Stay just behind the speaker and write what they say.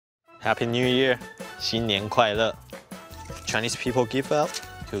Happy New Year, 新年快乐. Chinese people give out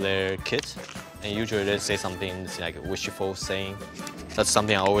to their kids, and usually they say something like wishful saying. That's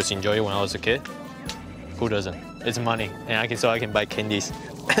something I always enjoyed when I was a kid. Who doesn't? It's money, and I can buy candies.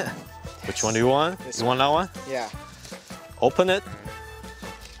 Which one do you want? You want that one? Yeah. Open it.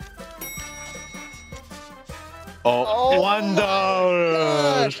 Oh, $1.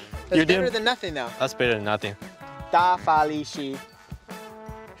 That's better than nothing, though. That's better than nothing. Da fa li shi.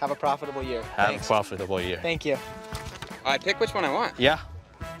 Have a profitable year. Have a profitable year. Thank you. I pick which one I want. Yeah.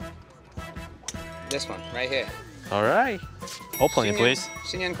 This one, right here. All right. Open it, please.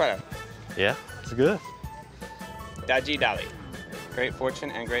 新年快乐. Yeah, it's good. Daji Dali. Great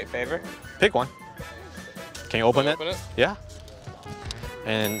fortune and great favor. Pick one. Can you open it? Open it? Yeah.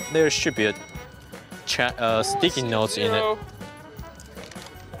 And there should be a sticky notes in it.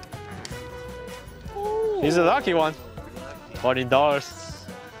 He's a lucky one. $40.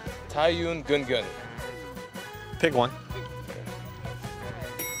 Taiyun Gun. Pick one.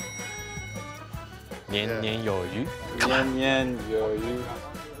 年年有余. Yan yan yo you.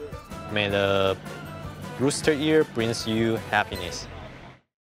 May the Rooster Year brings you happiness.